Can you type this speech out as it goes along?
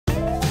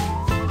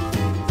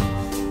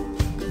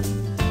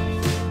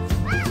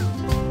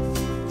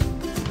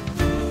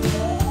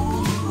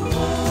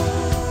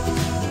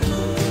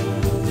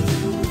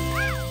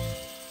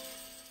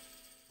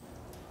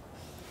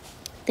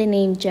The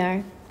Name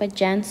Jar by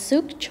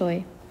Yangsook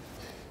Ng.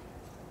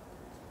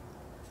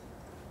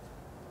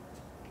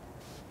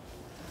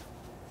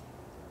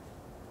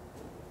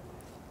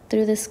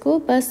 Through the school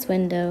bus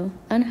window,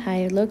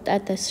 Anhai looked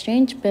at the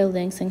strange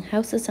buildings and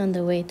houses on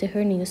the way to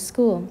her new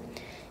school.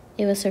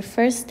 It was her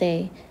first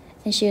day,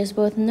 and she was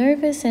both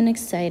nervous and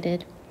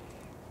excited.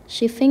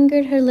 She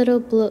fingered her little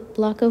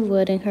block of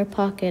wood in her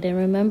pocket and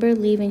remembered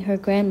leaving her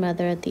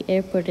grandmother at the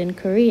airport in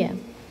Korea.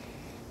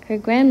 Her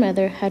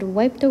grandmother had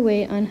wiped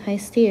away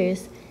Anhai's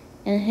tears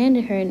and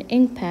handed her an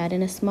ink pad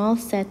in a small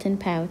satin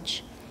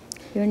pouch.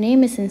 "Your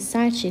name is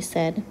inside," she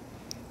said.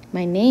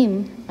 "My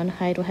name?"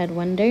 Anhai had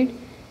wondered.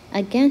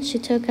 Again she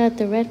took out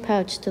the red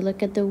pouch to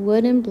look at the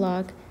wooden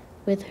block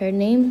with her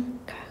name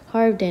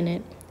carved in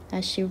it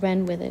as she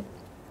ran with it.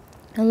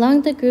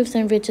 Along the grooves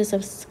and ridges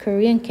of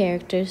Korean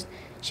characters,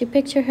 she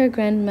pictured her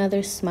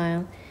grandmother's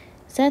smile.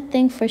 "Is that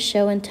thing for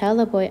show and tell?"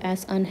 a boy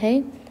asked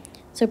Anhai,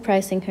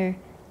 surprising her.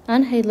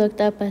 Anhai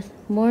looked up as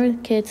more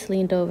kids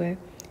leaned over.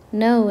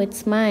 "No,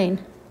 it's mine,"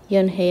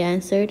 Yunhei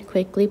answered,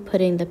 quickly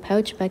putting the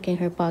pouch back in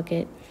her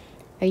pocket.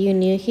 "Are you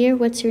new here?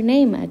 What's your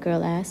name?" a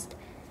girl asked.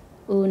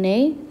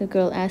 "Une?" the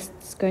girl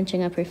asked,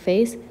 scrunching up her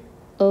face.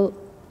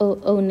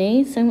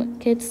 "One?" some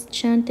kids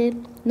chanted.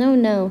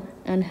 No,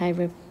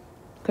 Anhai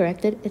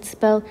corrected. It's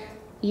spelled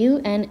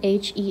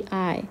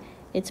Unhei.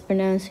 It's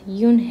pronounced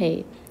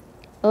Yunhei.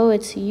 "Oh,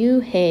 it's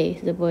you-hey,"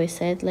 the boy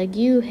said. "Like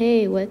you,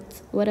 hey,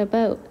 what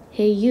about?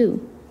 Hey,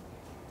 you."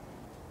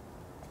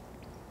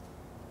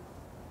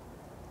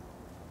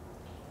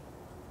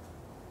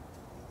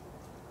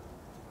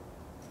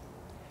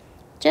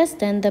 Just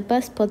then, the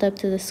bus pulled up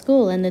to the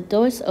school and the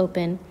doors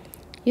opened.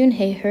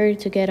 Yunhei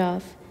hurried to get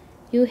off.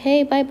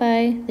 "Yu-hey,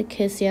 bye-bye," the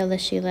kids yelled as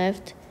she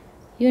left.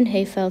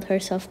 Yunhei felt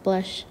herself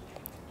blush.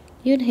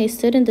 Yunhei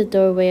stood in the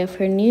doorway of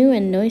her new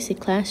and noisy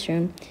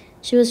classroom.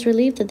 She was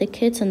relieved that the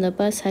kids on the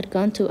bus had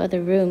gone to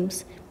other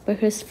rooms, but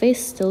her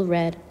face still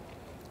red.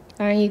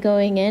 "Aren't you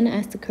going in?"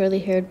 asked the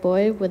curly-haired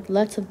boy with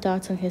lots of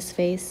dots on his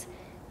face.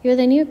 "You're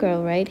the new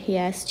girl, right?" he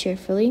asked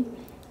cheerfully.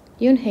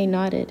 Yunhei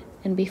nodded,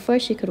 and before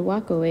she could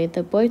walk away,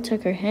 the boy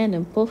took her hand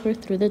and pulled her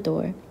through the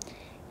door.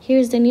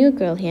 "Here's the new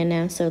girl," he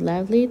announced so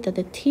loudly that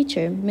the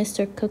teacher,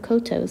 Mr.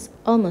 Kokotos,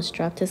 almost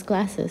dropped his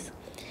glasses.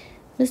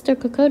 Mr.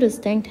 Kokotos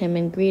thanked him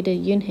and greeted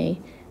Yunhei.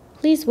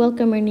 "Please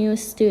welcome our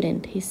newest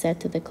student," he said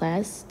to the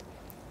class.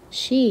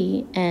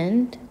 She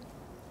and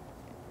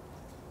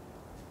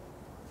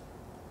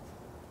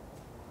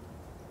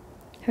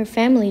her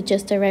family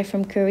just arrived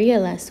from Korea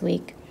last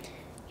week.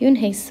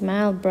 Yunhei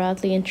smiled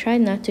broadly and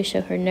tried not to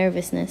show her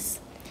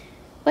nervousness.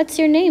 "What's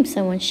your name?"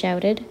 someone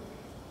shouted.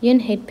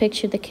 Yunhei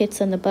pictured the kids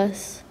on the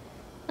bus.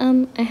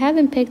 I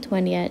haven't picked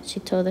one yet," she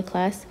told the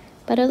class,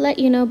 "but I'll let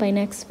you know by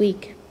next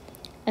week."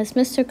 As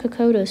Mr.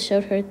 Kokotos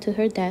showed her to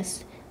her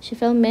desk, she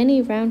felt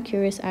many round,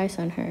 curious eyes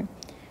on her.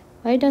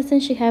 "Why doesn't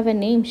she have a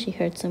name?" she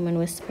heard someone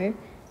whisper.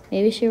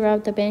 "Maybe she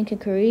robbed a bank in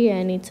Korea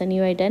and needs a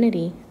new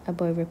identity," a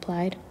boy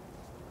replied.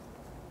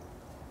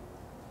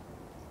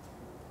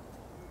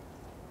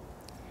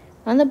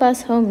 On the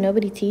bus home,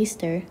 nobody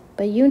teased her,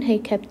 but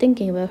Yunhei kept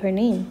thinking about her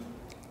name.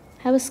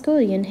 "How was school,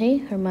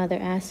 Yunhei?" her mother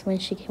asked when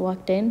she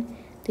walked in.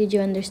 "Did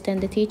you understand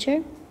the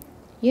teacher?"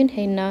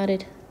 Yunhei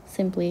nodded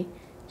simply.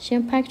 She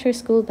unpacked her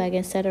school bag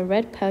and set a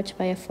red pouch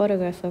by a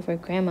photograph of her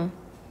grandma.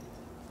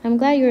 "I'm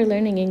glad you're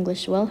learning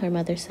English well," her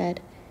mother said.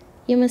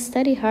 "You must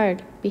study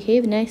hard,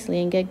 behave nicely,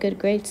 and get good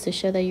grades to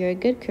show that you're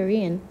a good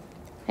Korean."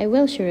 "I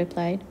will," she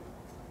replied.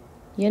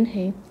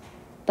 Yunhei,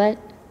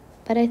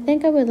 But I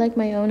think I would like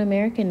my own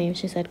American name,"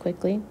 she said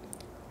quickly.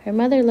 Her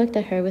mother looked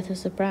at her with a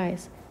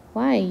surprise.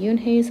 "Why?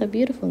 Yunhei is a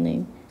beautiful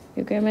name.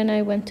 Your grandma and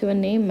I went to a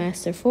name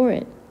master for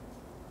it."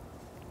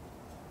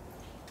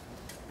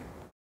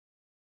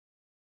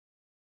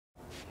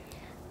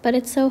 "But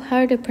it's so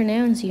hard to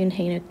pronounce,"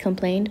 Yunhei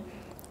complained.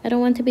 "I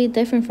don't want to be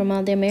different from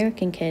all the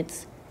American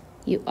kids."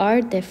 "You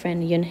are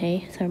different,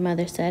 Yunhei," her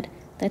mother said.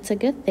 "That's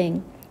a good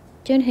thing."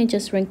 Yunhei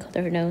just wrinkled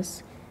her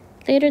nose.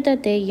 Later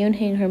that day,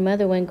 Yunhei and her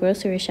mother went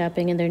grocery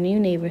shopping in their new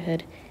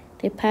neighborhood.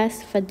 They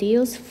passed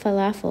Fadil's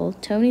Falafel,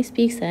 Tony's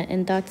Pizza,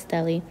 and Dot's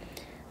Deli.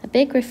 A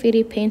big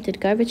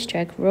graffiti-painted garbage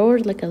truck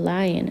roared like a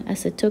lion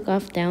as it took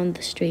off down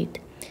the street.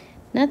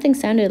 Nothing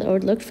sounded or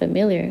looked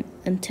familiar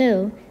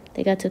until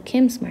they got to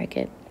Kim's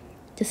Market.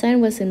 The sign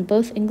was in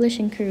both English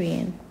and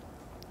Korean.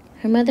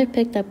 Her mother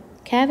picked up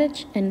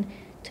cabbage and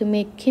to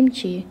make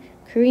kimchi,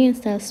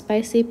 Korean-style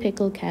spicy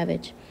pickled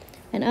cabbage,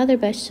 and other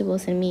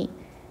vegetables and meat.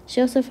 She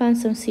also found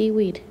some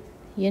seaweed,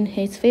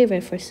 Yunhei's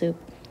favorite for soup.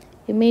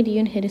 It made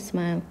Yunhei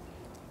smile.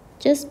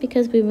 "Just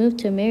because we moved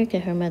to America,"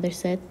 her mother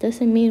said,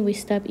 "doesn't mean we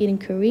stop eating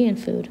Korean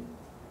food."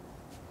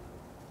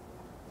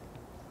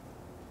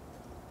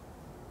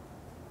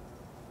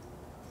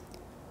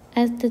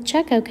 At the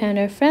checkout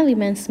counter, a friendly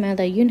man smiled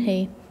at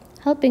Yunhei.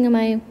 "Helping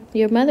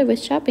your mother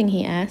with shopping?"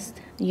 he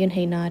asked.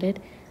 Yunhei nodded.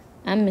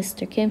 "I'm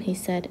Mr. Kim," he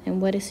said.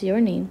 "And what is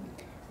your name?"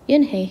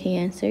 "Yunhei," he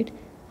answered.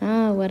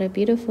 "Ah, what a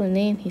beautiful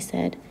name," he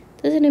said.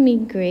 "Doesn't it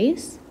mean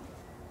grace?"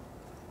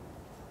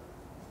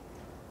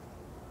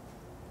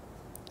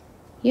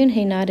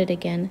 Yunhei nodded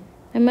again.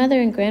 My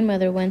mother and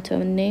grandmother went to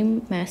a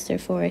name master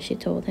for it, she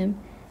told him.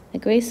 A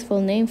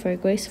graceful name for a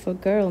graceful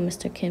girl,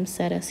 Mr. Kim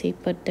said as he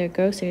put their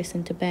groceries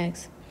into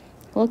bags.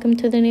 Welcome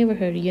to the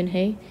neighborhood,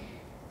 Yunhei.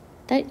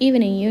 That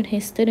evening,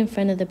 Yunhei stood in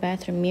front of the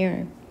bathroom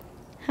mirror.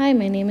 Hi,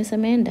 my name is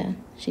Amanda,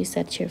 she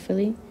said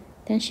cheerfully.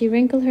 Then she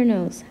wrinkled her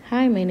nose.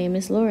 Hi, my name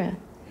is Laura.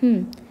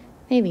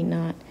 Maybe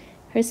not.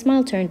 Her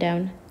smile turned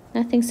down.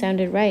 Nothing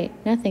sounded right.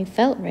 Nothing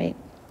felt right.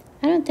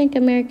 I don't think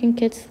American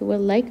kids will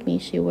like me,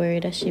 she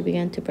worried as she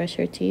began to brush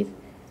her teeth.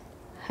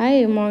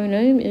 Hi, my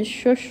name is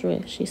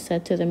Shushri, she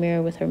said to the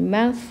mirror with her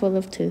mouth full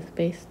of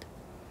toothpaste.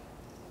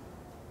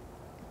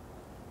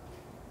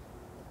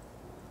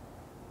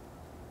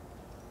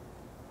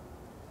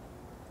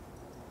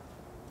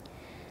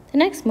 The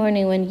next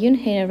morning, when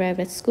Yunhei arrived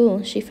at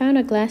school, she found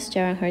a glass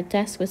jar on her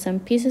desk with some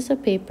pieces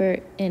of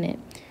paper in it.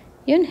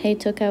 Yunhei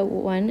took out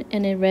one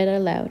and it read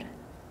aloud.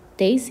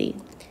 Daisy.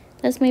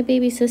 That's my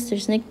baby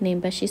sister's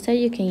nickname, but she said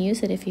you can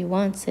use it if you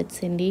want, said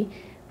Cindy,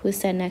 who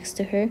sat next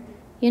to her.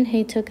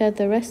 Yunhei took out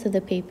the rest of the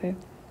paper.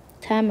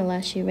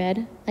 Tamala, she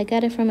read. I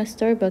got it from a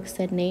storybook,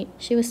 said Nate.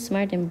 She was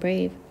smart and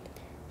brave.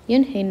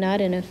 Yunhei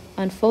nodded and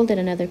unfolded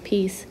another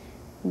piece.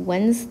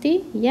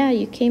 Wednesday? Yeah,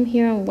 you came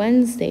here on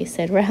Wednesday,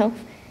 said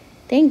Ralph.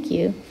 Thank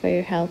you for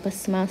your help, a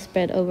smile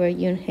spread over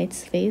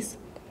Yunhei's face.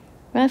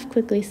 Ralph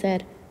quickly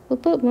said, We'll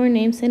put more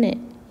names in it.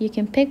 You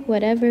can pick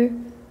whatever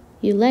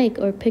you like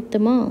or pick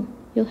them all.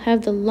 You'll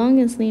have the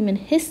longest name in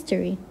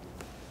history.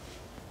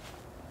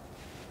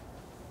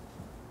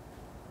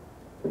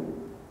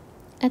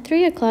 At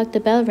 3 o'clock, the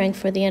bell rang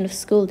for the end of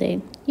school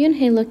day.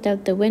 Yunhei looked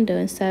out the window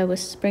and saw it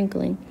was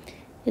sprinkling.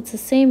 It's the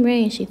same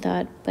rain, she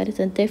thought, but it's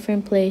a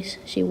different place.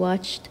 She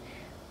watched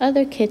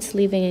other kids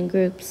leaving in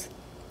groups.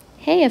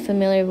 Hey, a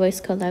familiar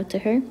voice called out to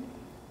her.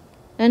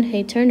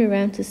 Yunhei turned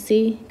around to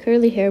see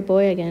curly-haired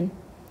boy again.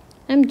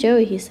 I'm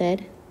Joey, he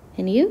said.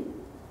 And you?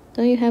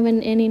 Don't you have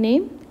any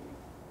name?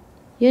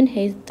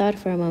 Yunhei thought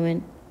for a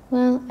moment.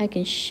 Well, I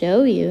can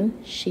show you,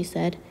 she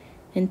said,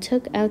 and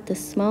took out the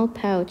small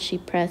pouch she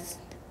pressed.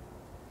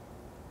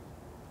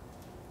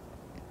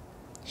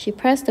 She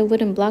pressed a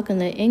wooden block on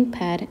the ink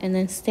pad and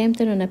then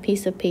stamped it on a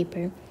piece of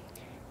paper.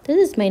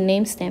 This is my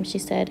name stamp, she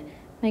said.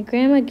 My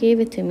grandma gave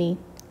it to me.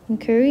 In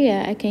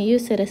Korea, I can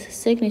use it as a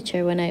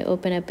signature when I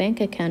open a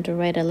bank account or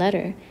write a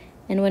letter.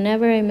 And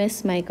whenever I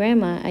miss my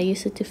grandma, I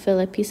use it to fill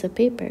a piece of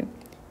paper.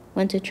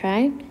 Want to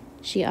try?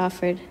 She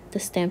offered the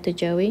stamp to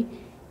Joey.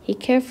 He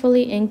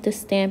carefully inked the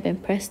stamp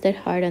and pressed it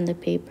hard on the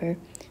paper.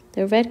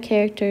 The red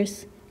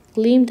characters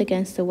gleamed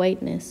against the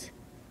whiteness.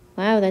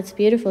 Wow, that's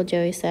beautiful,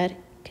 Joey said.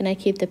 Can I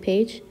keep the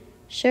page?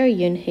 Sure,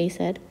 Yunhei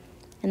said.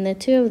 And the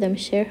two of them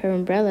shared her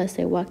umbrella as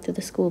they walked to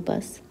the school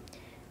bus.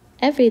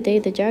 Every day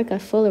the jar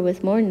got fuller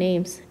with more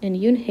names, and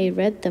Yunhei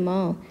read them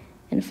all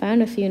and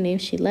found a few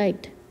names she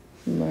liked.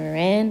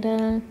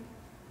 Miranda,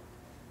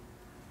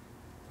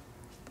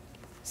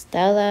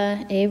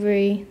 Stella,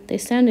 Avery, they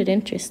sounded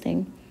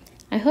interesting.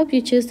 I hope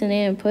you choose the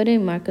name and put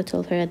in, Marco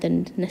told her at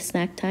the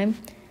snack time.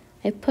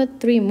 I put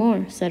 3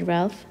 more, said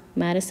Ralph,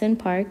 Madison,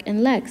 Park,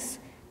 and Lex.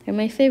 They're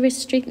my favorite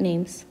street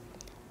names.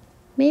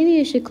 Maybe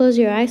you should close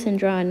your eyes and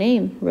draw a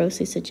name,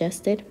 Rosie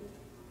suggested.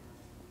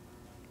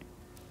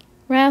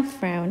 Ralph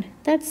frowned.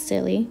 That's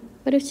silly.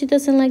 What if she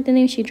doesn't like the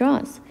name she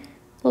draws?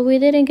 Well, we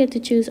didn't get to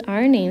choose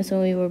our names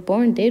when we were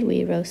born, did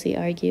we? Rosie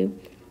argued.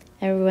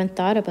 Everyone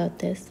thought about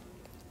this.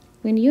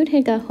 When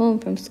Yunhei got home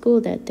from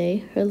school that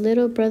day, her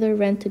little brother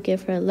ran to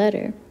give her a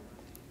letter.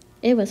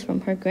 It was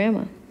from her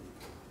grandma.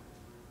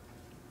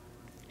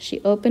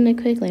 She opened it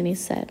quickly and he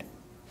said,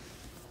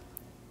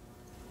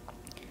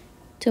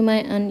 To my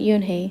Aunt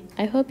Yunhei,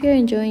 I hope you're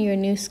enjoying your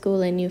new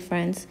school and new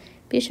friends.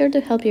 Be sure to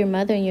help your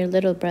mother and your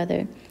little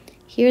brother.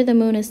 Here the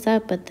moon is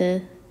up, but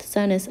the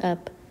sun is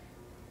up.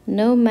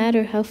 No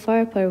matter how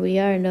far apart we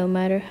are, no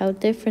matter how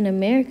different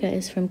America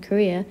is from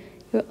Korea,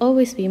 you'll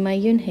always be my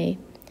Yunhei.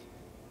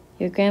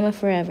 Your grandma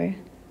forever.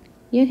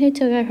 Yunhei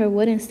took out her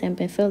wooden stamp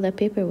and filled the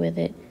paper with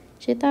it.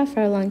 She thought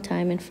for a long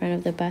time in front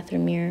of the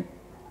bathroom mirror.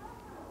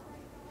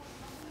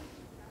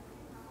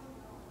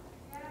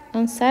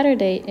 On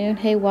Saturday,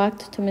 Yunhei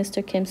walked to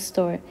Mr. Kim's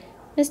store.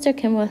 Mr.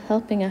 Kim was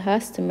helping a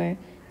customer,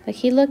 but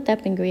he looked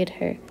up and greeted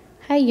her.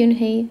 Hi,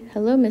 Yunhei.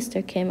 Hello,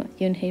 Mr. Kim,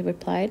 Yunhei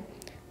replied.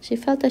 She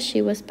felt that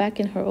she was back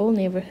in her old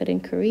neighborhood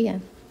in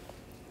Korea.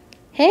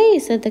 Hey,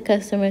 said the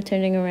customer,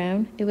 turning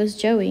around. It was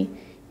Joey.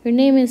 Your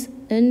name is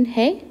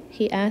Yunhei?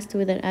 He asked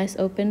with her eyes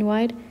open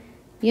wide.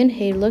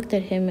 Yunhei looked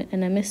at him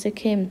and at Mr.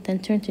 Kim, then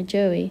turned to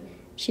Joey.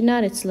 She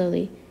nodded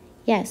slowly.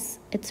 Yes,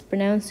 it's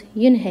pronounced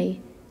Yunhei,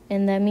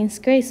 and that means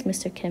grace,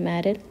 Mr. Kim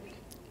added.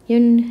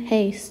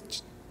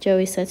 Yunhei,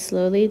 Joey said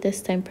slowly,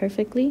 this time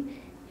perfectly.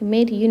 It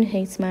made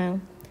Yunhei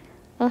smile.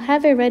 I'll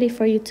have it ready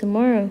for you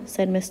tomorrow,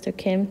 said Mr.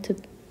 Kim to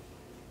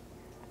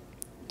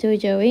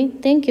Joey.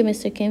 Thank you,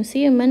 Mr. Kim.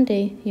 See you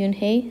Monday,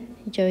 Yunhei,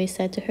 Joey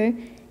said to her.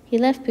 He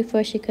left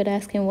before she could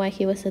ask him why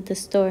he was at the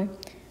store.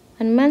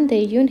 On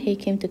Monday, Yunhei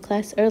came to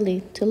class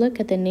early to look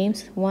at the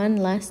names one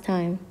last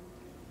time.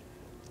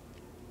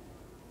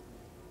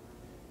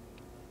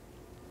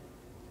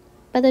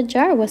 But the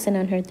jar wasn't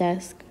on her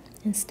desk.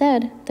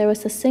 Instead, there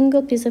was a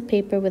single piece of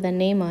paper with a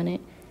name on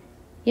it.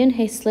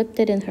 Yunhei slipped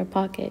it in her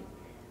pocket.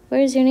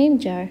 "Where is your name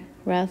jar?"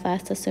 Ralph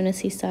asked as soon as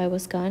he saw it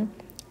was gone.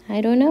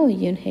 "I don't know,"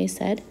 Yunhei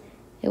said.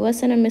 "It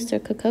wasn't on Mr.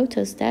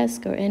 Kokoto's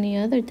desk or any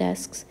other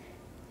desks,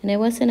 and it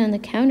wasn't on the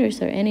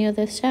counters or any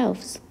other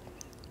shelves."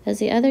 As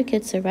the other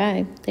kids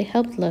arrived, they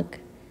helped look.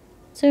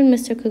 Soon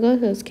Mr.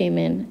 Kokoto's came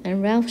in,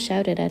 and Ralph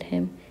shouted at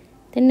him,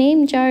 "The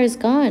name jar is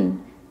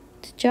gone!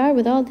 The jar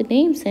with all the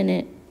names in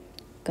it."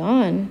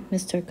 "Gone?"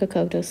 Mr.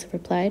 Kokotos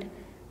replied.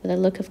 With a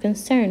look of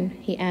concern,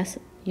 he asked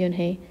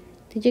Yunhei,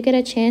 "Did you get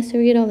a chance to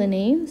read all the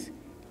names?"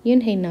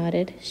 Yunhei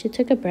nodded. She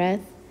took a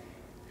breath.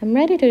 "I'm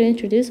ready to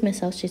introduce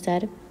myself," she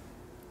said.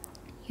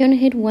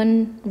 Yunhei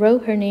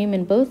wrote her name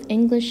in both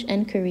English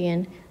and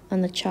Korean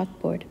on the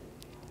chalkboard.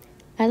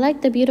 "I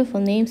like the beautiful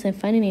names and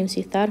funny names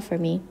you thought for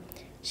me,"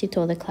 she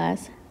told the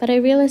class, "but I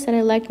realized that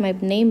I liked my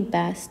name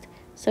best,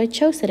 so I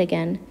chose it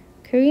again.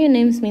 Korean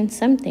names mean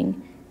something.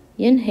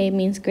 Yunhei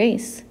means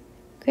grace."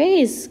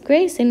 "Grace,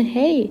 Grace, and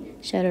Hei,"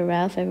 shouted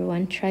Ralph.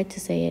 Everyone tried to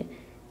say it.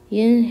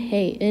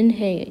 Yunhei,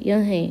 Yunhei,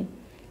 Yunhei.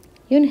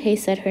 Yunhei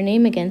said her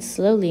name again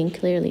slowly and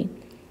clearly.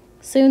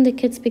 Soon the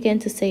kids began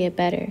to say it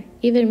better,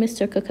 even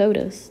Mr.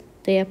 Kokotos.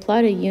 They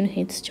applauded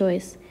Yunhei's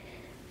choice.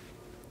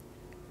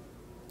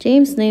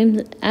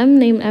 "I'm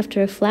named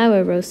after a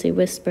flower," Rosie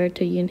whispered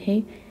to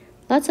Yunhei.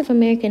 "Lots of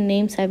American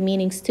names have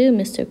meanings too,"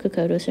 Mr.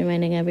 Kokotos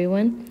reminding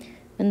everyone.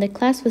 When the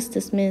class was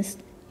dismissed,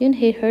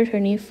 Yunhei heard her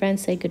new friend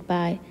say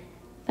goodbye.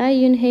 "Bye,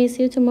 Yunhei.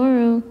 See you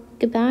tomorrow."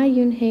 "Goodbye,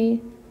 Yunhei."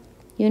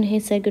 Yunhei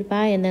said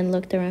goodbye and then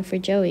looked around for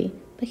Joey,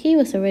 but he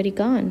was already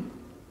gone.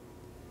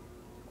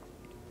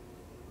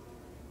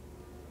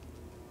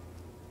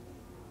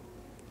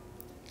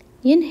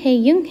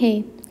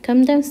 Yunhei,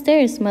 come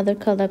downstairs," Mother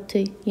called up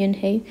to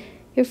Yunhei.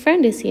 "Your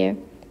friend is here."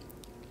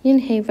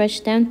 Yunhei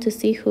rushed down to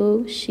see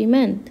who she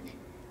meant.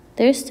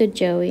 There stood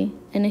Joey,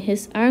 and in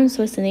his arms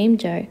was a name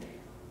jar.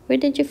 "Where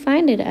did you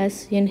find it?"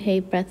 asked Yunhei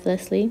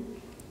breathlessly.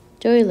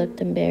 Joey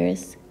looked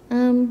embarrassed.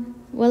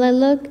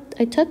 Well,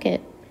 I took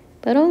it,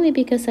 but only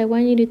because I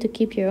wanted you to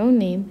keep your own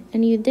name,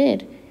 and you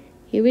did."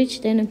 He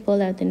reached in and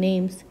pulled out the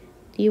names.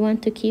 "Do you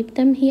want to keep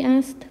them?" he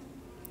asked.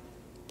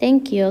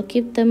 "Thank you, I'll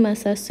keep them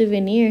as a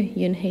souvenir,"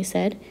 Yunhei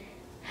said,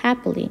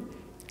 happily.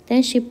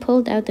 Then she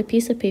pulled out the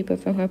piece of paper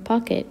from her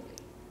pocket.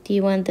 "Do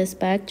you want this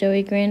back?"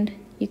 Joey grinned.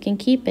 "You can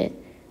keep it.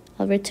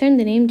 I'll return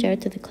the name jar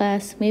to the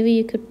class. Maybe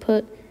you could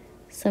put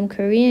some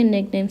Korean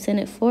nicknames in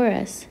it for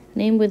us,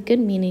 named with good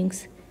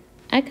meanings."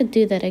 "I could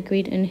do that,"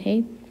 agreed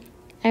Yunhei.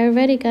 "I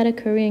already got a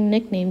Korean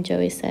nickname,"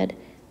 Joey said.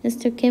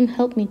 "Mr. Kim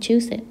helped me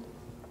choose it."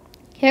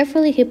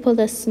 Carefully, he pulled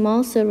a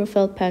small silver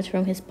felt pouch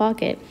from his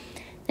pocket.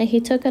 Then he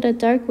took out a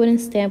dark wooden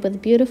stamp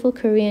with beautiful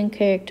Korean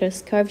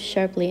characters carved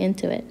sharply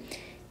into it.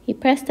 He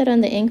pressed it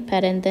on the ink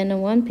pad and then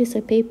on one piece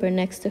of paper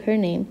next to her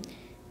name.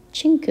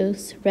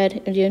 "Chinkus,"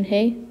 read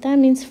Yunhei. "That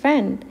means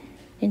friend."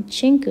 And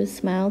Chinkus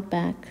smiled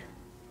back.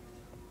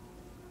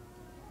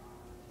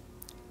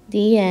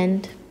 The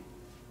end.